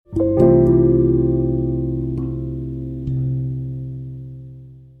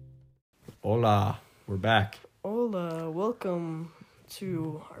Hola, we're back. Hola, welcome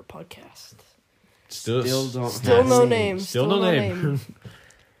to our podcast. Still no name. Still no name.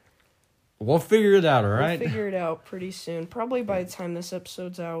 We'll figure it out, all right? We'll figure it out pretty soon. Probably by the time this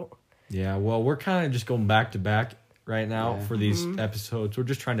episode's out. Yeah, well, we're kind of just going back to back right now for these episodes. We're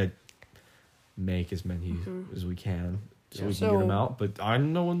just trying to make as many as we can so we can get them out. But I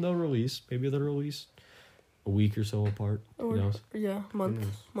don't know when they'll release. Maybe they'll release a week or so apart. Who knows? Yeah, month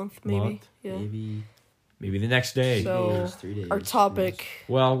maybe. Yeah. Maybe the next day. So, 3 days. Our topic.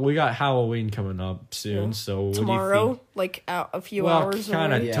 Well, we got Halloween coming up soon, so what tomorrow, do you think? Like a few hours away.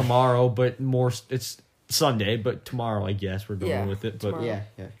 Kind of tomorrow, but more. It's Sunday, but tomorrow, I guess we're going with it. But tomorrow.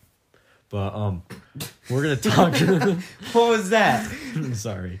 But we're gonna talk. What was that?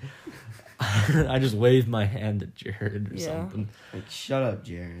 Sorry, I just waved my hand at Jared or something. Like, shut up,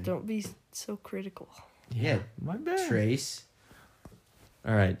 Jared. Don't be so critical. Yeah, my bad. Trace.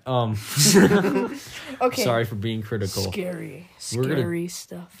 All right. Okay. Sorry for being critical. Scary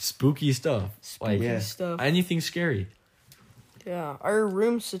stuff. Spooky stuff. Spooky stuff. Anything scary. Yeah, our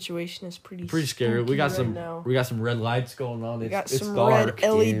room situation is pretty scary. We got some now. we got some red lights going on. We got it's some dark. red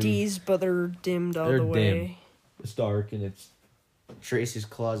LEDs, but they're dimmed all the way. Dim. It's dark and it's Trace's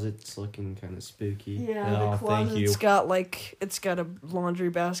closet's looking kind of spooky. Yeah, the closet's got a laundry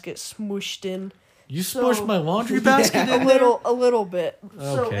basket smooshed in. You smushed my laundry basket in a little bit. Okay.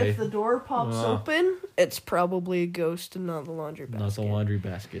 So if the door pops open, it's probably a ghost and not the laundry basket. Not the laundry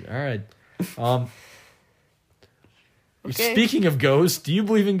basket. All right. Okay. Speaking of ghosts, do you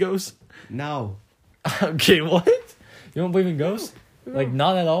believe in ghosts? No. Okay, what? You don't believe in ghosts? No. Like,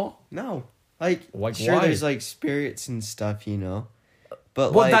 not at all? No. Like sure, why? There's like spirits and stuff, you know.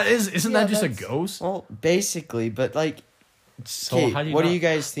 But well, like, isn't that just a ghost? Well, basically, but like, so how do you? What do you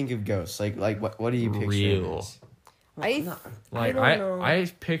guys think of ghosts? Like what do you picture? Real. I don't know.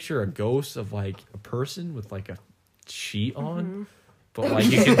 I picture a ghost of like a person with like a sheet on, but like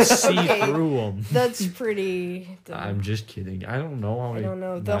you can see through them. That's pretty. I'm just kidding. I don't know how. I don't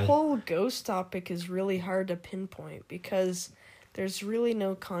know. The whole ghost topic is really hard to pinpoint because there's really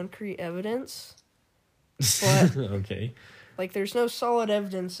no concrete evidence. But okay. Like there's no solid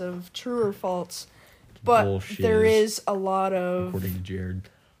evidence of true or false. But Bullshit. there is a lot of according to Jared.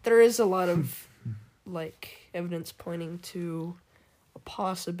 There is a lot of like evidence pointing to a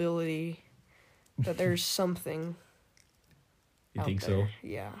possibility that there's something. You think there. so?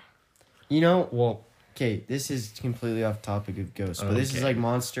 Yeah. You know, well, okay, this is completely off topic of ghosts, but this is like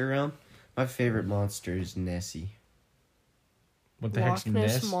monster realm. My favorite monster is Nessie. What the heck's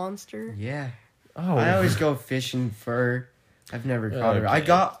Ness? Monster? Yeah. Oh. I always go fishing for her. I've never caught her.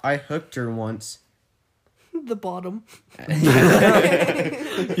 I hooked her once. The bottom.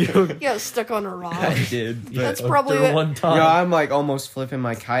 You got stuck on a rock. I did. That's probably it. One time. Yeah, I'm like almost flipping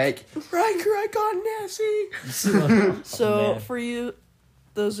my kayak. Riker, I got Nessie. So for you,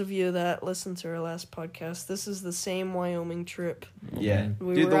 those of you that listened to our last podcast, this is the same Wyoming trip. Yeah,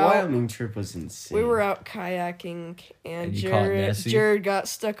 We dude, were the out- Wyoming trip was insane. We were out kayaking, and you caught Jared Nessie? got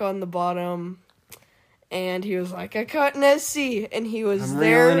stuck on the bottom, and he was like, "I caught Nessie," and he was I'm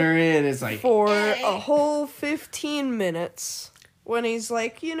there reeling her in. It's like for a whole 15 minutes. When he's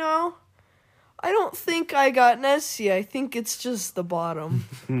like, I don't think I got Nessie. I think it's just the bottom.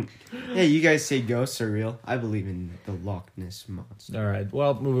 Yeah, you guys say ghosts are real. I believe in the Loch Ness monster. All right.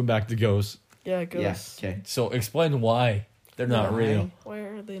 Well, moving back to ghosts. Yeah, ghosts. Yeah, okay. So explain why they're not real. Why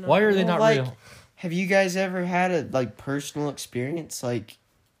are they not? Why are they real? not like, real? Have you guys ever had a personal experience? Like,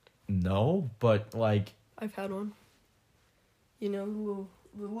 No, but like I've had one. The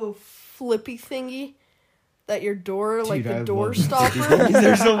little flippy thingy that your door, like the door stopper.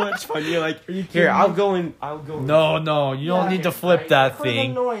 They're so much fun. You're like, here, I'll go in. No, you don't need to flip that For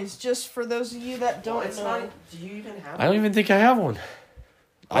thing. the noise, just for those of you that don't know. Do you even have? I don't even think I have one.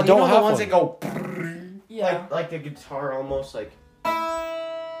 I You don't know have the ones one. that go. Yeah. Like the guitar, almost like.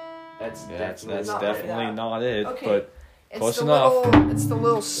 That's That's not definitely like that. not it. Okay. But It's close the enough. It's the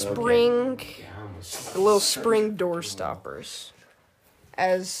little spring, the little spring door stoppers.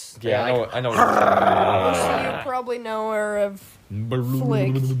 As yeah, I know. most of you probably know or have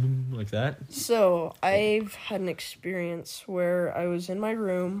flicked. Like that. So I've had an experience where I was in my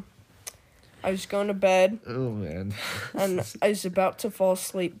room. I was going to bed. Oh man. And I was about to fall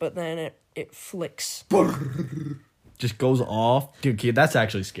asleep, but then it flicks. Just goes off. Dude, kid, that's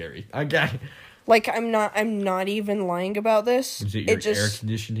actually scary. Okay. Like I'm not even lying about this. Is it your air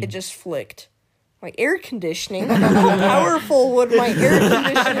conditioning? It just flicked. My air conditioning? How powerful would my air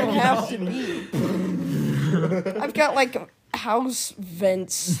conditioning have to be? I've got like house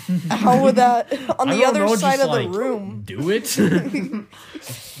vents. How would that on the other side of the room? Do it.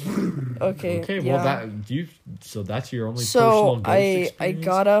 Okay. Well, so that's your only personal ghost experience? I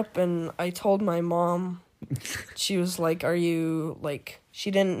got up and I told my mom. She was like, "Are you like?"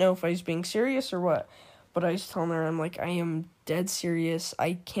 She didn't know if I was being serious or what, but I was telling her, I'm like, "I am dead serious.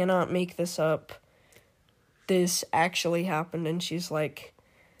 I cannot make this up. This actually happened." And she's like,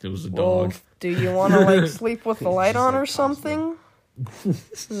 "It was a well, dog. Do you want to like sleep with the light on or something?"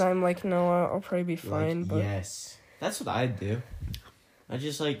 And I'm like, "No, I'll probably be fine." Like, but yes, that's what I do. I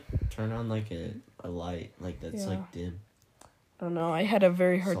just like turn on like a light like that's like dim. I don't know. I had a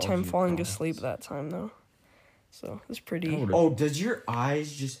very hard Solves time your falling problems. asleep that time though, so it's pretty. Oh, does your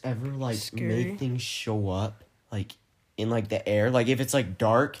eyes just ever like Scary. make things show up like in like the air? Like if it's like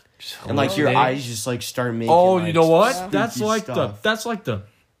dark Just and like your hallucinate. eyes just like start making. Oh, like, you know what? Yeah. That's spooky like stuff. that's like the.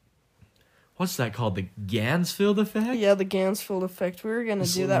 What's that called? The Gansfield effect? Yeah, the Gansfield effect. We were gonna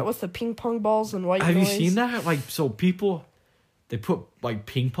do that with the ping pong balls and white Have noise. you seen that? Like, so people, they put like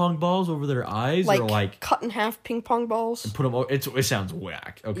ping pong balls over their eyes, Like, or like cut in half ping pong balls. put them. It sounds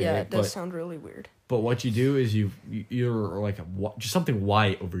whack. Okay, Yeah, it does but sound really weird. but what you do is you're like just something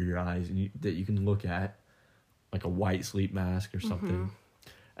white over your eyes and that you can look at, like a white sleep mask or something,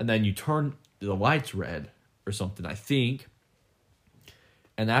 and then you turn the lights red or something. I think.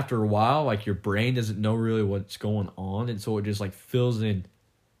 And after a while, like your brain doesn't know really what's going on, and so it just like fills in.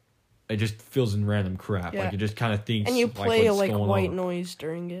 It just fills in random crap. Yeah. Like it just kind of thinks. And you play what's like going white on. noise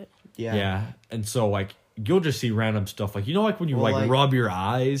during it. Yeah, and so like you'll just see random stuff. Like like when you Well, like- rub your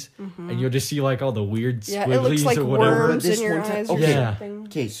eyes, and you'll just see like all the weird Yeah, squigglies it looks like or whatever. worms This in your one time- eyes or okay. Yeah. something.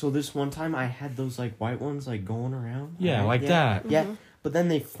 Okay, so this one time I had those like white ones like going around. Yeah, right? like that. Yeah, but then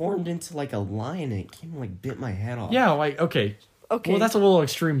they formed into like a line and it came and like bit my head off. Yeah, like okay. Okay. Well, that's a little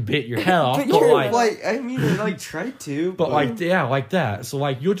extreme. Bit your head off, Bit but your like. head Like I mean, I like tried to, But like yeah, like that. So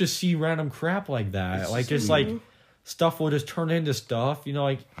like you'll just see random crap like that. It's Like just just like stuff will just turn into stuff. You know,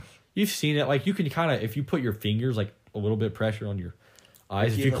 like you've seen it. Like you can kind of if you put your fingers like a little bit pressure on your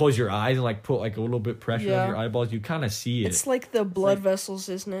eyes. If you close your eyes and like put like a little bit pressure Yeah. on your eyeballs, you kind of see it. It's like the blood like- vessels,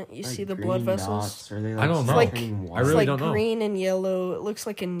 isn't it? You like see the green blood vessels. dots, or they, I don't know. Like- turning I white? It's really like don't know. green and yellow. It looks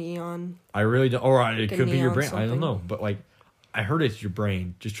like a neon. I really don't. Or it Like a could be your neon brain. I something. don't know. But like I heard it's your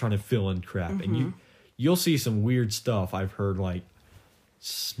brain just trying to fill in crap, and you'll see some weird stuff. I've heard like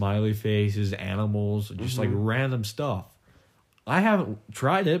smiley faces, animals, just like random stuff. I haven't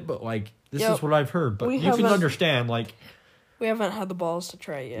tried it, but like this Yep. is what I've heard. But We you can haven't- understand like We haven't had the balls to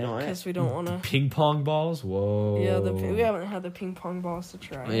try it yet No, because we don't want to. ping pong balls. Whoa. Yeah, we haven't had the ping pong balls to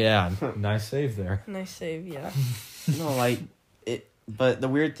try. Yeah, nice save there. Nice save, yeah. No, like it. But the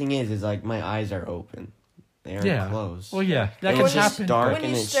weird thing is like my eyes are open. They aren't Yeah. closed. Well, yeah, that And can it's just happen. dark When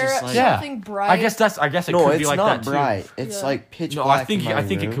and you it's stare just at like Yeah. something bright, I guess it no, could it's be like not that too. bright. It's Yeah. like pitch No, black. I think in my it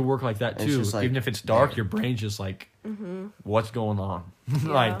room. could work like that It's too. just, like, Even if it's dark, there. your brain's just like, what's going on?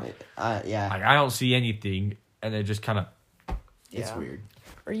 like, Yeah, like I don't see anything, and it just kind of. it's Yeah. weird.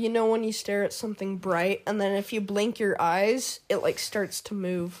 Or you know when you stare at something bright and then if you blink your eyes, it like starts to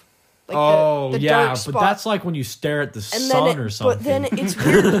move. Like Oh the yeah, dark but spot. that's like when you stare at the and sun then or something. But then it's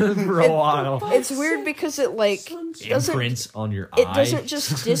weird. for a while, It's weird because it like doesn't imprints on your it eye. doesn't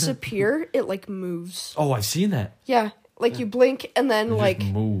just disappear. It like moves. Oh, I've seen that. Yeah, like you blink and then It like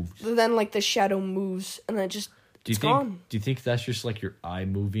just moves. then like the shadow moves and then it just Do you it's think? gone. Do you think that's just like your eye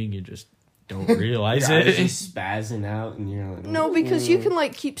moving? You just don't realize Your eyes it. just spazzing out, and you're like, No, because you can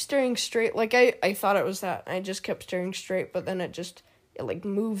like keep staring straight. Like I thought it was that. I just kept staring straight, but then it like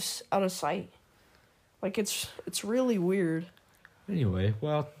moves out of sight. Like it's really weird. Anyway,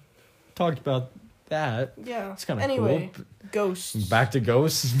 well, talked about that. Yeah. It's kind of anyway, cool. ghosts. Back to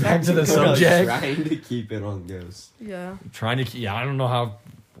ghosts. Back to the We're subject. trying to keep it on ghosts. Yeah. Trying to. Yeah, I don't know how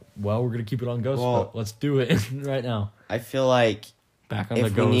well we're gonna keep it on ghosts, Well- but let's do it right now. I feel like Back on if the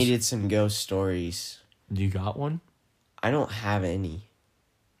we ghosts. needed some ghost stories, Do you got one? I don't have any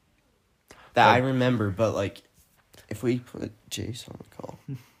that I remember. But like, if we put Jace on the call,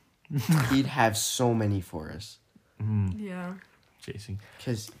 he'd have so many for us Yeah. Chasing.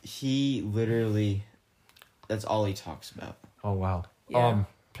 because he literally, that's all he talks about. Oh wow. Yeah.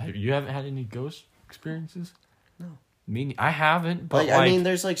 You haven't had any ghost experiences? No. I haven't, but Like, I mean,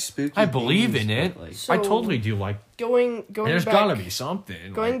 there's like spooky. I believe things, in it. but, like, So- I totally do. Like, Going there's back. gotta be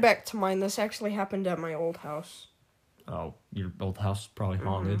something. Going like, back to mine. This actually happened at my old house. Oh, your old house is probably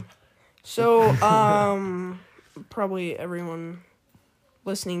haunted. So probably everyone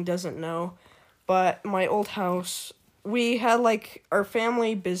listening doesn't know, but my old house, we had like our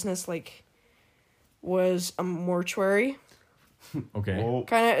family business like was a mortuary. Okay. Oh,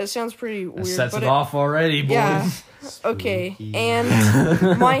 Kind of, it sounds pretty That weird. sets but it off already, boys. Yeah. Okay, spooky.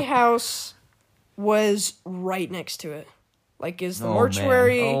 and my house was right next to it. Like, is the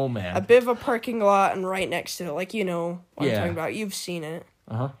mortuary, Oh, man. a bit of a parking lot, and right next to it. Like, you know what I'm Yeah. talking about. You've seen it.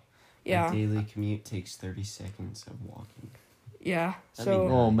 Uh-huh. Yeah. My daily commute takes 30 seconds of walking. Yeah. That'd be So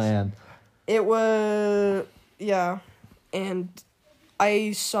nice. Oh, man. it was, yeah, and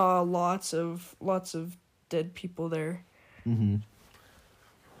I saw lots of dead people there, Mm-hmm.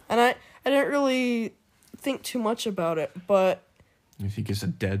 and I didn't really think too much about it, but You think it's a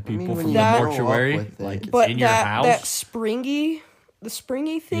dead I mean, people when from you the grow up mortuary? with it. Like, it's but in your that house? that the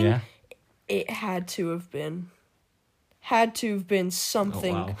springy thing, Yeah. it had to have been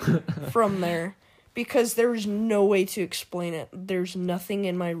something Oh, wow. from there, because there was no way to explain it. There's nothing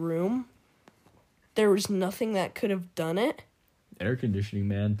in my room. There was nothing that could have done it. Air conditioning,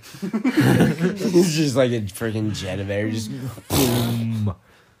 man. It's just like a freaking jet of air. Just Boom.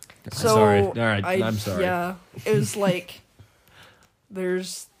 So Sorry. All right, I'm sorry. Yeah, it was like there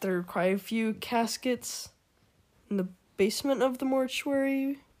are quite a few caskets in the basement of the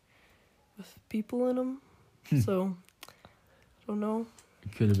mortuary with people in them. So I don't know.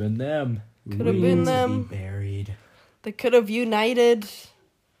 It could have been them. Could have been to them. be buried. They could have united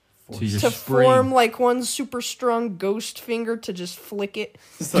To just to spring. form like one super strong ghost finger to just flick it.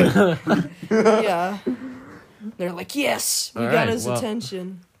 It's like, Yeah. They're like, yes, we All got right, his well,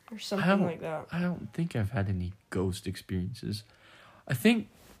 attention. Or something like that. I don't think I've had any ghost experiences. I think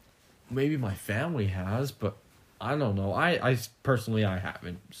maybe my family has, but I don't know. I personally I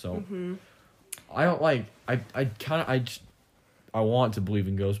haven't. So Mm-hmm. I don't like. I want to believe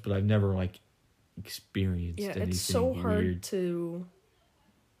in ghosts, but I've never like experienced Yeah, anything it's so hard weird. to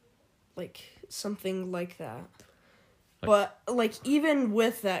like something like that. Like- But like even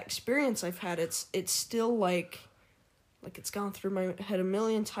with that experience I've had, it's still like it's gone through my head a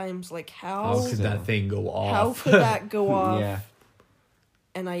million times. Like How how could that thing go off? how could that go off? yeah.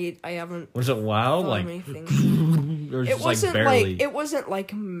 And I haven't Was it loud? thought Like of anything. or It just wasn't like barely? it wasn't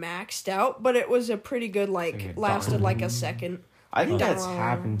like maxed out, but it was a pretty good Okay, lasted like a second. I think Down. that's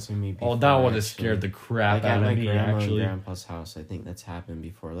happened to me before. Oh, that would have actually. scared the crap Like at out my of me. grandma Actually, and grandpa's house. I think that's happened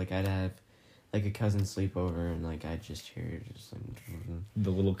before. Like I'd have like a cousin sleepover and like I'd just hear it just like the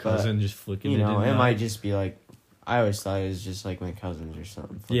little cousin just flicking you it. know, in it and might out. just be like I always thought it was just like my cousins or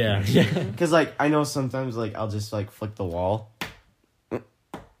something. Yeah, yeah, Because like I know sometimes like I'll just like flick the wall.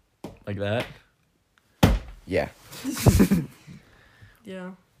 like that. Yeah.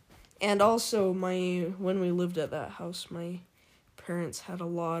 Yeah. And also when we lived at that house, my parents had a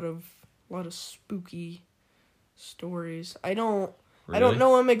lot of spooky stories. I don't Really?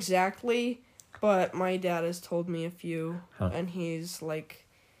 know them exactly, but my dad has told me a few, Huh. and he's like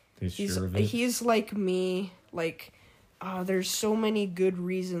He's sure of it. he's like me, like there's so many good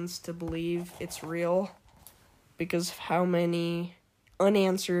reasons to believe it's real because of how many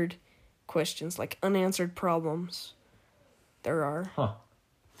unanswered questions, like unanswered problems there are. Huh.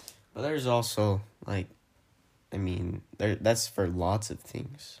 But there's also like, I mean, that's for lots of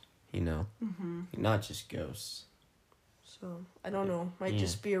things, you know, not just ghosts. So I don't know. Might Yeah.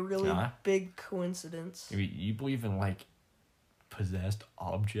 just be a really Yeah. big coincidence. I mean, you believe in like possessed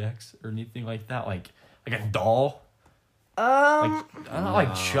objects or anything like that? Like a doll? Like not like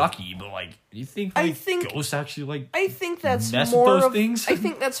No. Chucky, but like you think I like think- ghosts actually like I think that's mess more with those of things? I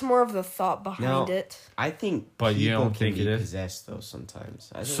think that's more of the thought behind No. it. I think But you people don't can think be it is? possessed though sometimes.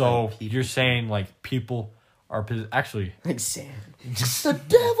 I think, so like, people- you're saying like people are actually like Sam, the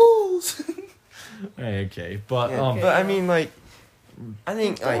devils. okay, but Okay. But I mean, like, I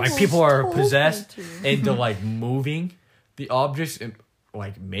think like people are Told me possessed to. into like moving the objects and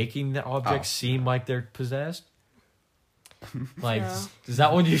like making the objects seem like they're possessed. Like, Yeah. is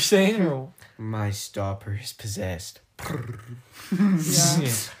that what you're saying? Or? my stopper is possessed. Yeah.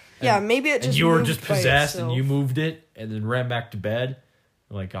 Yeah, maybe it just And you were moved just by possessed and itself. you moved it and then ran back to bed,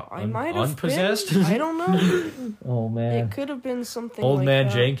 like I might have unpossessed. been. I don't know. Oh man, It could have been something. old like man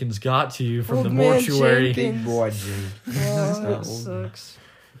that. Jenkins got to you from Old the man mortuary. Jenkins. Big boy Jim. Oh, not it old. sucks.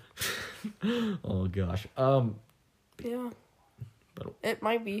 Oh gosh. Yeah. But- It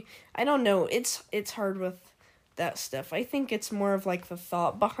might be. I don't know. It's hard with that stuff. I think it's more of like the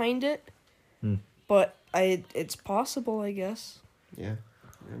thought behind it. But it's possible, I guess. Yeah,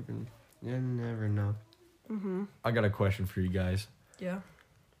 you never know. I got a question for you guys. Yeah.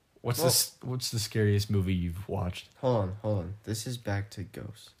 What's the scariest movie you've watched? Hold on. This is back to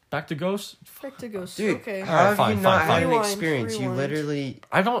ghosts. Back to Ghosts? Back to ghosts. Dude, Okay. how have fine, you not fine, had fine. an Rewind, experience? You rewind. literally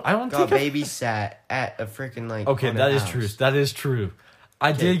I don't got think babysat at a freaking like. Okay, haunted that is house. true. That is true.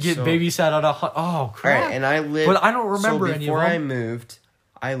 I did get babysat at a crap. All right, and I lived, but I don't remember any of them. Before I moved,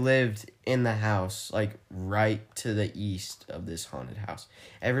 I lived in the house, like right to the east of this haunted house.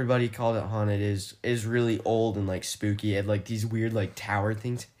 Everybody called it haunted. Is really old and like spooky. It had like these weird like tower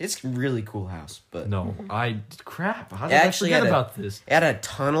things. It's a really cool house, but no, crap. How did I forget about this? It had a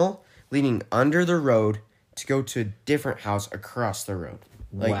tunnel leading under the road to go to a different house across the road.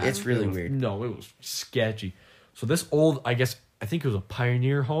 Like it's really weird. No, it was sketchy. So this old, I think it was a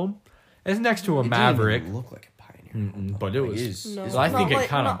Pioneer home. It's next to a Maverick. It didn't look like a Pioneer, but it was. No, I think it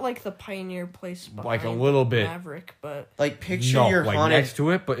kind of not like the Pioneer place, like a little bit Maverick, but like picture your like haunted next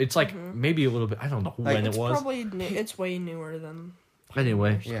to it, but it's like maybe a little bit. I don't know when it was. Probably it's way newer than.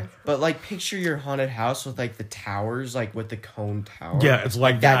 Anyway, yeah, but like picture your haunted house with like the towers, like with the cone tower. Yeah, it's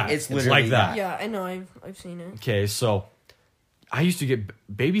like that. It's literally like that. Yeah, I know. I've seen it. Okay, so I used to get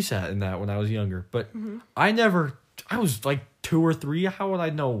babysat in that when I was younger, but I was like 2 or 3. How would I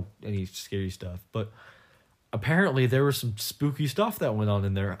know any scary stuff? But apparently there was some spooky stuff that went on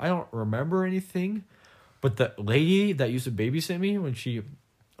in there. I don't remember anything, but the lady that used to babysit me when she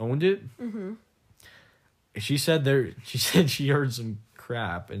owned it, she said she heard some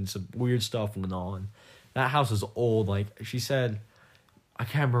crap and some weird stuff went on. That house is old. Like she said, I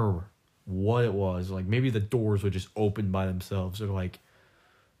can't remember what it was. Like maybe the doors would just open by themselves, or like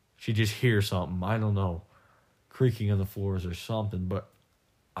she just hear something. I don't know, creaking on the floors or something. But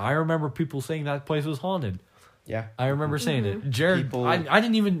I remember people saying that place was haunted. Yeah, I remember saying it. Jared, I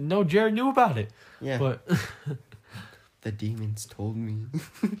didn't even know Jared knew about it. Yeah, but the demons told me.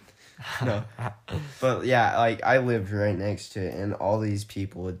 No, but yeah, like I lived right next to it, and all these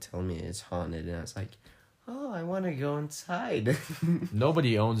people would tell me it's haunted, and I was like, "Oh, I want to go inside."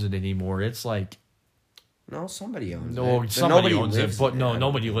 Nobody owns it anymore. It's like, no, somebody owns it. No, somebody owns it, but no,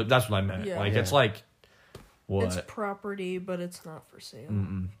 nobody lives. That's what I meant. Yeah. Like it's like, what? It's property, but it's not for sale.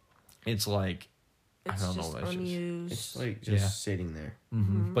 It's like, It's I don't just know. unused. It's like just sitting there.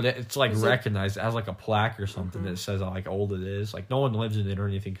 But it's like recognized as like a plaque or something that says how like old it is. Like no one lives in it or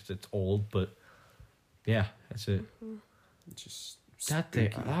anything because it's old. But yeah, that's it. It's just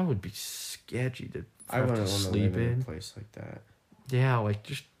That would be sketchy to I wouldn't want to sleep live in in a place like that. Yeah, like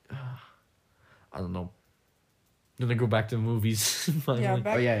just I don't know. Gonna go back to the movies. Yeah,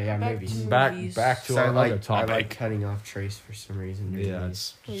 maybe. to Back movies. to our other topic. I like cutting off Trace for some reason. Yeah,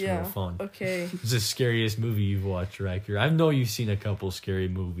 it's real fun. Okay. It's the scariest movie you've watched, Riker. I know you've seen a couple scary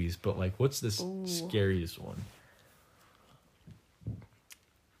movies, but like, what's the scariest one?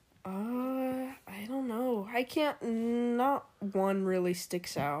 I don't know. I can't. Not one really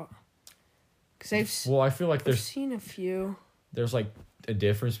sticks out. Cause I feel like I've seen a few. There's like a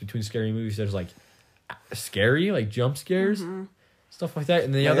difference between scary movies. There's like scary, like jump scares, stuff like that,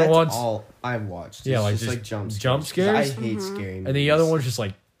 and the other ones. All I've watched. Yeah, it's like just like jump scares. I hate scary movies. And the other one's just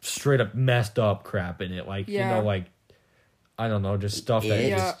like straight up messed up crap in it, like you know, like I don't know, just stuff that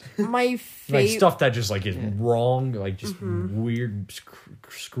just my like stuff that just like is wrong, like just weird,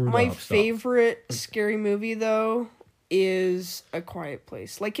 screwed up. My stuff. favorite scary movie though is A Quiet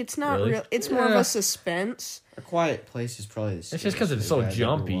Place. Like it's not real. It's more of a suspense. A Quiet Place is probably the. It's just because it's so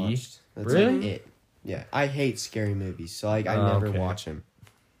jumpy. That's really? Like it. Yeah, I hate scary movies, so like I never watch them.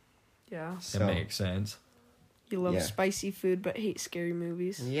 Yeah, that makes sense. You love spicy food, but hate scary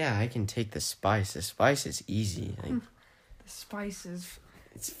movies. Yeah, I can take the spice. The spice is easy. Like, the spice is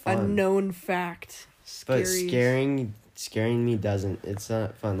it's fun. a known fact. But scaring me doesn't. It's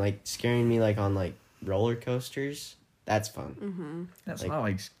not fun. Like scaring me like on like roller coasters. That's fun. That's not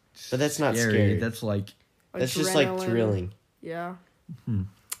like. But that's not scary. That's like. That's just like thrilling. Yeah.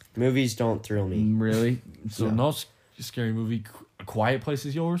 Movies don't thrill me. Really? So no scary movie. A Quiet Place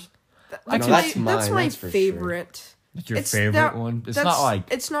is yours? That's mine. That's my that's for favorite. Sure. That's your favorite one? It's not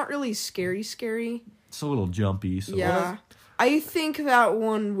like... It's not really scary. It's a little jumpy. So yeah. I think that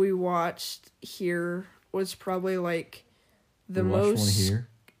one we watched here was probably like the most... One here?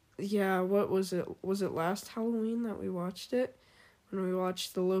 Yeah, what was it? Was it last Halloween that we watched it? When we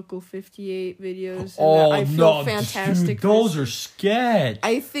watched the Local 58 videos. Oh, I feel fantastic. Dude, those are sketch.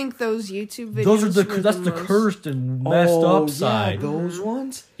 I think those YouTube videos. Those are that's the cursed and messed up side. Yeah, those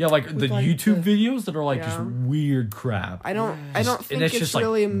ones. Yeah, like the YouTube videos that are like just weird crap. I don't think it's just,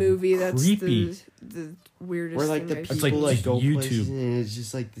 really like, a movie that's creepy. the weirdest. Where like the thing people It's like like go YouTube. places and it's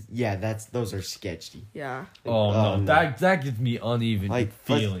just like those are sketchy. Yeah. Oh no, that gives me uneven like,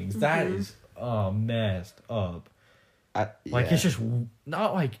 feelings. That is messed up. It's just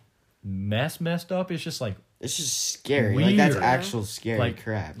not like messed up. It's just like it's just scary. Weird. Like that's actual scary like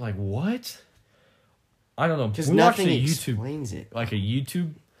crap. Like what? I don't know. Because We watched nothing a explains it. like a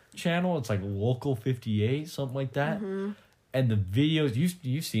YouTube channel. It's like Local 58, something like that. and the videos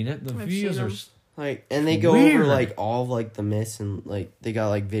you've seen it. The I've videos seen are them. Like, and they go Weird. over like all of, like the myths, and like they got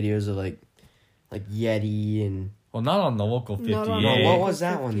like videos of like Yeti and well, not on the local 58. Not on no, Yeah. what was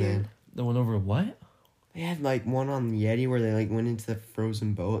that one 58. then? The one over what? They had like one on Yeti where they like went into the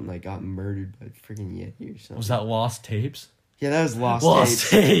frozen boat and like got murdered by freaking Yeti or something. Was that Lost Tapes? Yeah, that was Lost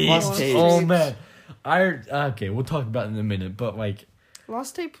Lost Tapes. Tapes. Lost Tapes. Oh man, okay, we'll talk about it in a minute. But like,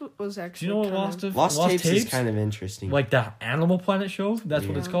 Lost Tape was do actually. you know what Lost? Lost Tapes is kind of interesting. like the Animal Planet show? That's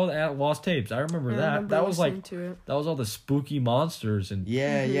what it's Yeah. called. Lost Tapes. I remember that. That was like To it. that was all the spooky monsters and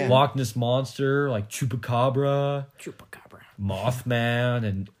yeah, yeah. Loch Ness monster, like Chupacabra, Chupacabra. Mothman,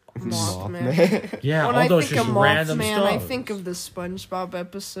 and Mothman. yeah, When all I those think of just random Mothman, stuff. I think of the SpongeBob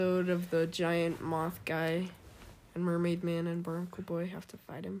episode of the giant moth guy, and Mermaid Man and Barnacle Boy have to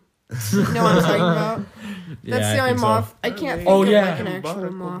fight him. You know what I'm talking about? Yeah, That's I the only think so. moth. I can't think Oh, of yeah. like an actual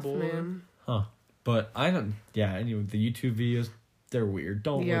Barnacle Boy. Mothman. But I don't. Yeah, anyway, the YouTube videos, they're weird.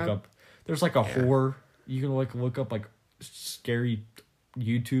 Don't Yeah. look up. There's like a horror. You can like look up like scary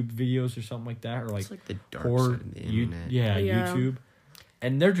YouTube videos or something like that, or like It's like the dark horror. side of the internet. Yeah. YouTube.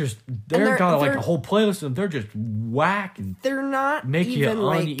 And they're they're- got like they're- a whole playlist of them. They're just whack and They're not Make you even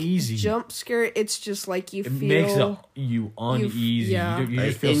like uneasy. jump scare. It's just like you it feel. makes you uneasy. yeah. You Like,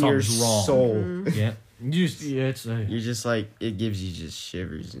 just feel in your something's wrong. soul. Yeah. You just it's You're just like, it gives you just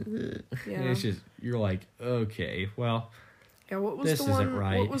shivers. Yeah. it's just you're like, okay, well, Yeah, what was This the isn't one?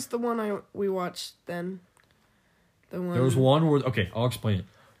 right. What was the one we watched then? The one there was one where I'll explain it.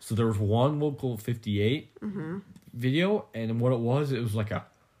 So there was one local 58 video, and what it was like it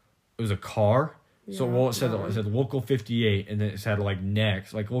was a car. So Yeah, well, it that said local 58, and then it said like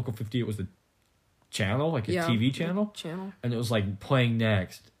next, like local 58 was the channel, like a Yeah, TV the channel, channel. and it was like playing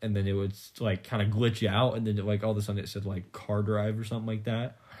next, and then it would like kind of glitch you out, and then like all of a sudden it said like car drive or something like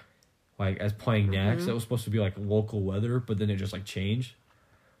that, like as playing next. That was supposed to be like local weather, but then it just like changed,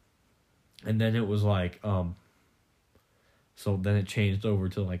 and then it was like so then it changed over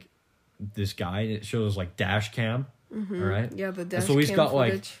to like this guy, and it shows like dash cam. All right. Yeah, the And dash so he's cam got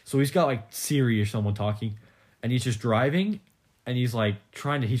footage. he's got like Siri or someone talking, and he's just driving, and he's like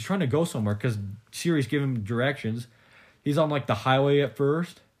trying to go somewhere because Siri's giving him directions. He's on like the highway at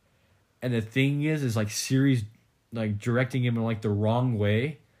first, and the thing is like Siri's like directing him in like the wrong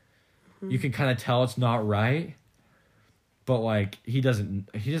way. You can kind of tell it's not right, but like the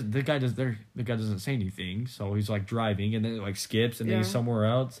guy doesn't say anything, so he's like driving, and then it like skips, and then he's Yeah. somewhere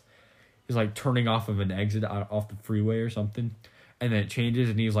else. He's like turning off of an exit off the freeway or something, and then it changes,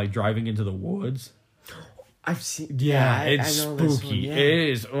 and he's like driving into the woods. I've seen. It's I know this spooky. one, yeah. It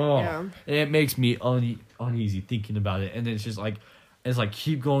is. Oh, Yeah. and it makes me uneasy thinking about it. And then it's like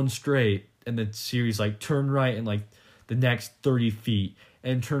keep going straight, and then Siri's like turn right in like the next 30 feet,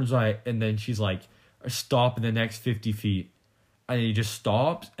 and turns right, and then she's like stop in the next 50 feet, and he just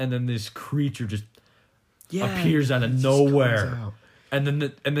stops, and then this creature just appears out of it just nowhere. comes out. And then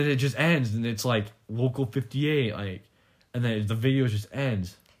it just ends, and it's like local 58, like, and then the video just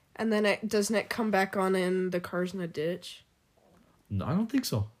ends. And then doesn't it come back on in the car's in a ditch? No, I don't think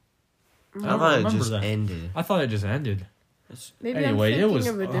so. I don't thought it remember just that. ended. I thought it just ended. Maybe Anyway, I'm it thinking was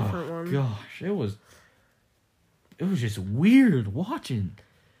of a different one. Gosh, it was just weird watching.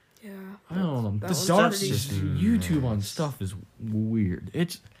 Yeah. I don't know. That The one's dark pretty- YouTube on stuff is weird.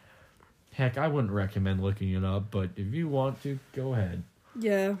 Heck, I wouldn't recommend looking it up, but if you want to, go ahead.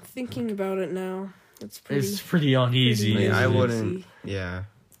 Yeah, thinking about it now, it's pretty. It's pretty uneasy. pretty Yeah, I isn't it? wouldn't. Yeah.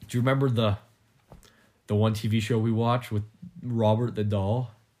 Do you remember the one TV show we watched with Robert the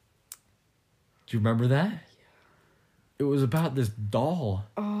doll? Do you remember that? It was about this doll.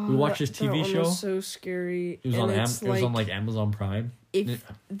 Oh, we watched this that TV one show. was so scary. It was And on it's it was on like Amazon Prime.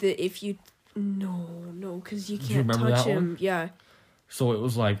 if you no, because you Do you can't remember touch that him. one? Yeah, So it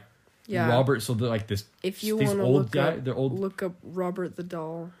was like yeah. Robert. So like this. If you these want to old guy, they're old. look up Robert the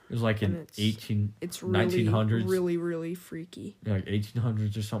doll. It was like in and it's 18, It's really 1900s. really really freaky. like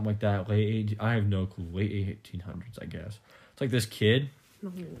 1800s or something like that. I have no clue. Late 1800s, I guess. It's like this kid.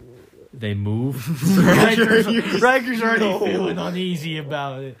 They move. Riker's already feeling uneasy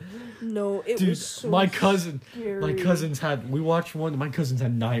about it. No, it Dude, was so my cousins scary. we watched one. My cousins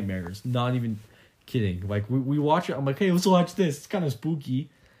had nightmares. Not even kidding. Like we watch it. I'm like, hey, let's watch this. It's kind of spooky.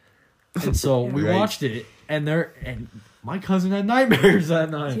 And so we Right. watched it, and my cousin had nightmares that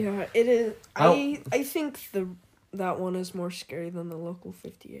night. Yeah, it is. How- I think that one is more scary than the local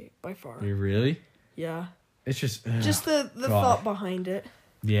 58 by far. You really? Yeah, It's just the God. thought behind it.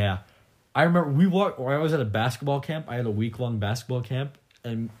 Yeah. I remember when I was at a basketball camp. I had a week-long basketball camp,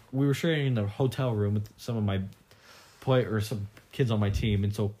 and we were sharing in the hotel room with some of my or some kids on my team,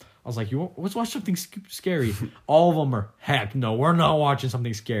 and so I was like, let's watch something scary. All of them are, heck no, we're not watching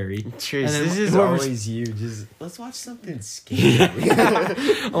something scary. Trace, this is always you. Just, let's watch something scary.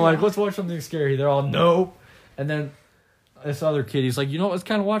 I'm like, let's watch something scary. They're all, nope. And then this other kid, he's like, let's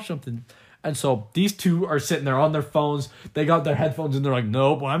kind of watch something. And so these two are sitting there on their phones. They got their headphones and they're like,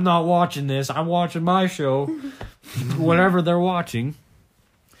 nope, I'm not watching this. I'm watching my show. Whatever they're watching.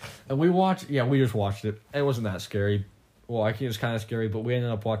 And we just watched it. It wasn't that scary. Well, I think it was kind of scary, but we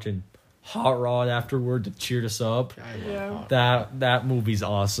ended up watching Hot Rod afterward to cheer us up. That movie's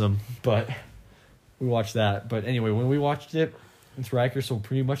awesome. But we watched that. But anyway, when we watched it, it's Riker, so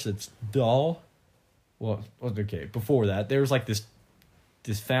pretty much it's doll. Well, okay, before that, there was like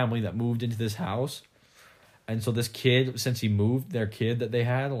this family that moved into this house. And so this kid, since he moved, their kid that they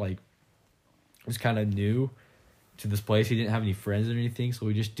had, like, was kind of new to this place. He didn't have any friends or anything, so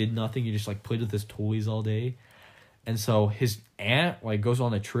he just did nothing. He just, like, played with his toys all day. And so his aunt, like, goes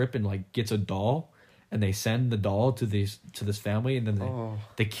on a trip and, like, gets a doll. And they send the doll to this family. And then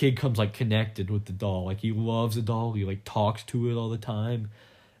the kid comes, like, connected with the doll. Like, he loves the doll. He, like, talks to it all the time.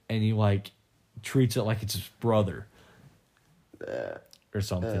 And he, like, treats it like it's his brother. Or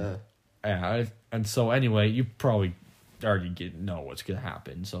something. Yeah, and so anyway, you probably already know what's gonna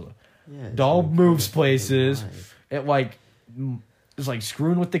happen. So, doll moves places. It like is like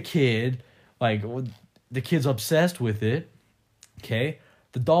screwing with the kid. Like the kid's obsessed with it. Okay,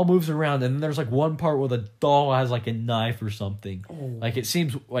 the doll moves around, and then there's like one part where the doll has like a knife or something. Like it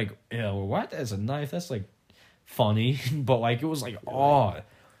seems like what? That's a knife. That's like funny, but like it was like odd.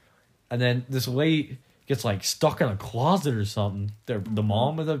 And then this lady gets like stuck in a closet or something. The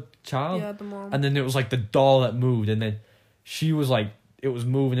mom of the child. Yeah, the mom. And then it was like the doll that moved, and then she was like, it was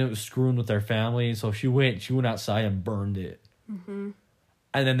moving, it was screwing with their family, and so she went outside and burned it. Mm-hmm.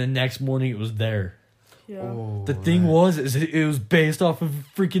 And then the next morning it was there. Yeah. The thing was, it was based off of a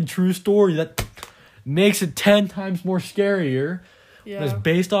freaking true story that makes it 10 times more scarier. Yeah. It's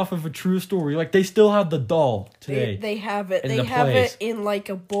based off of a true story. Like, they still have the doll today. They have it. They have it in like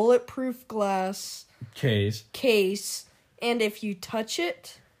a bulletproof glass case, and if you touch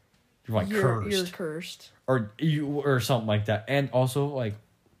it, you're like cursed. You're cursed, or something like that. And also, like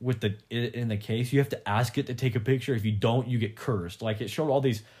with in the case, you have to ask it to take a picture. If you don't, you get cursed. Like, it showed all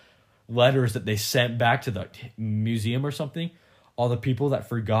these letters that they sent back to the museum or something. All the people that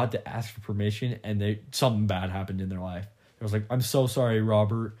forgot to ask for permission, and something bad happened in their life. It was like, I'm so sorry,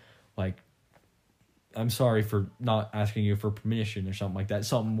 Robert. Like, I'm sorry for not asking you for permission or something like that.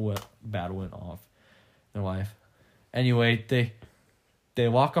 Something bad went off in their life. Anyway, they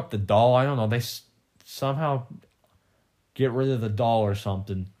lock up the doll. I don't know. They somehow get rid of the doll or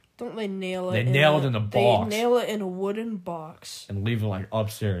something. Don't they nail it? They nail it in a box. They nail it in a wooden box. And leave it like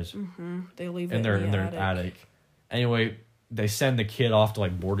upstairs. Mm-hmm. They leave it in their attic. Anyway, they send the kid off to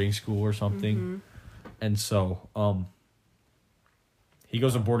like boarding school or something. Mm-hmm. And so, he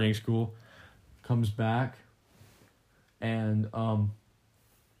goes to boarding school, comes back, and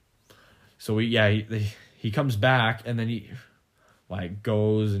so he comes back, and then he like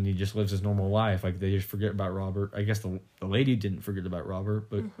goes and he just lives his normal life. Like, they just forget about Robert. I guess the lady didn't forget about Robert,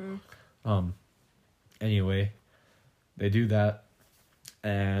 but anyway, they do that,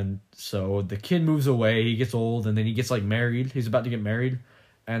 and so the kid moves away. He gets old, and then he gets like married. He's about to get married,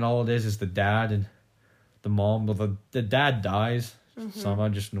 and all it is the dad and the mom. Well, the dad dies. Somehow,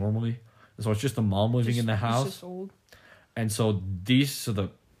 just normally. And so it's just the mom living in the house. Just old. And so the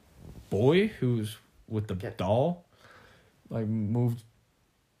boy who's with the doll, like, moved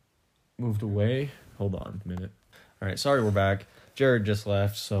away. Hold on a minute. All right, sorry, we're back. Jared just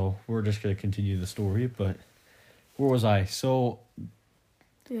left, so we're just going to continue the story. But where was I? So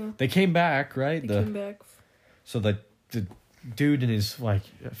they came back, right? They came back. So the dude and his like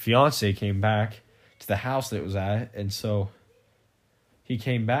fiance came back to the house that it was at, and so he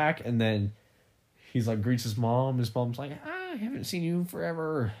came back, and then he's like greets his mom. His mom's like, I haven't seen you in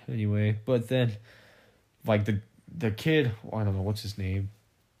forever. Anyway, but then like the kid, I don't know what's his name.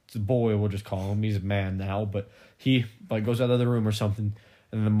 It's a boy, we'll just call him. He's a man now, but he like goes out of the room or something,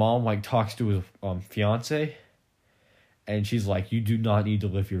 and the mom like talks to his fiance, and she's like, you do not need to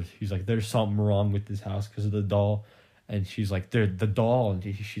live here. He's like, there's something wrong with this house because of the doll, and she's like, the doll, and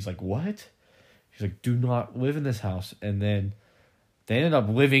she's like, what? She's like, do not live in this house. And then they ended up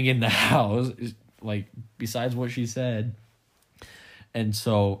living in the house, like, besides what she said. And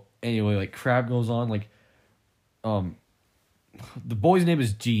so, anyway, like, crap goes on, like, the boy's name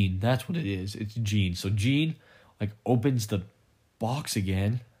is Gene. That's what it is. It's Gene. So Gene, like, opens the box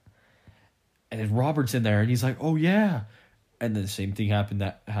again, and Robert's in there, and he's like, oh, yeah. And then the same thing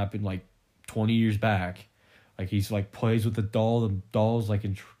happened like, 20 years back. Like, he's, like, plays with the doll. The doll's, like,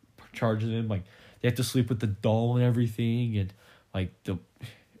 in charge of him. Like, they have to sleep with the doll and everything. And, like,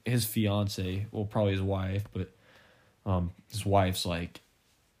 his fiance, well, probably his wife, but his wife's, like,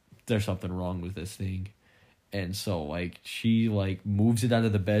 there's something wrong with this thing. And so, like, she, like, moves it out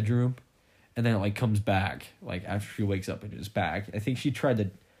of the bedroom. And then it, like, comes back. Like, after she wakes up and it's back. I think she tried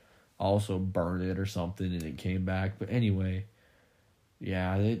to also burn it or something. And it came back. But anyway...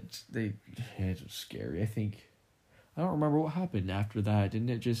 Yeah, it was scary. I don't remember what happened after that. Didn't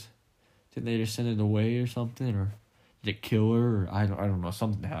they just send it away or something, or did it kill her? Or I don't know.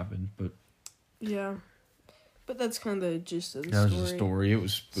 Something happened, but yeah, but that's kind of the gist of the story. That was the story. It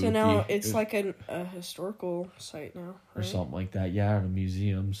was spooky. So now it's like a historical site now, right? Or something like that. Yeah, in a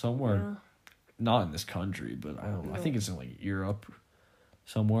museum somewhere, not in this country, but I don't know. I think it's in like Europe,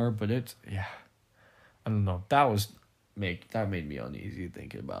 somewhere. But it's I don't know. That made me uneasy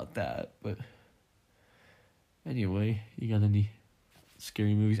thinking about that. But anyway, you got any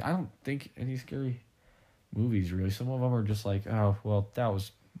scary movies? I don't think any scary movies really. Some of them are just like, oh well, that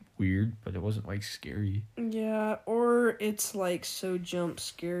was weird, but it wasn't like scary. Yeah, or it's like so jump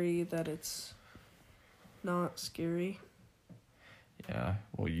scary that it's not scary. Yeah,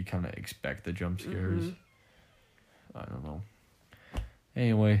 well, you kind of expect the jump scares. I don't know.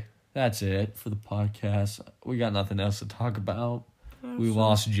 Anyway, that's it for the podcast. We got nothing else to talk about. We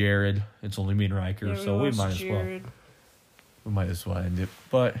lost Jared. It's only me and Riker, so we might as well. We might as well end it.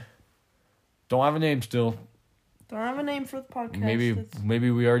 But don't have a name still. Don't have a name for the podcast.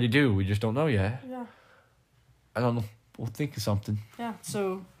 Maybe we already do. We just don't know yet. Yeah. I don't know. We'll think of something. Yeah.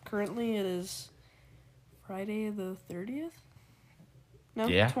 So currently it is Friday the 30th. No,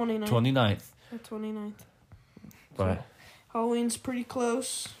 yeah, 29th. 29th. The 29th. But so Halloween's pretty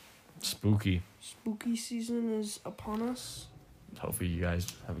close. Spooky. Spooky season is upon us. Hopefully you guys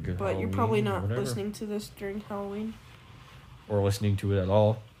have a good But Halloween. You're probably not listening to this during Halloween. Or listening to it at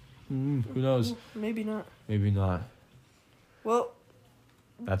all. Who knows? Maybe not. Maybe not. Well,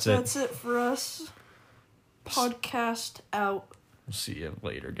 that's it for us. Podcast out. We'll see you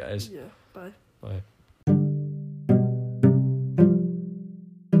later, guys. Yeah, bye. Bye.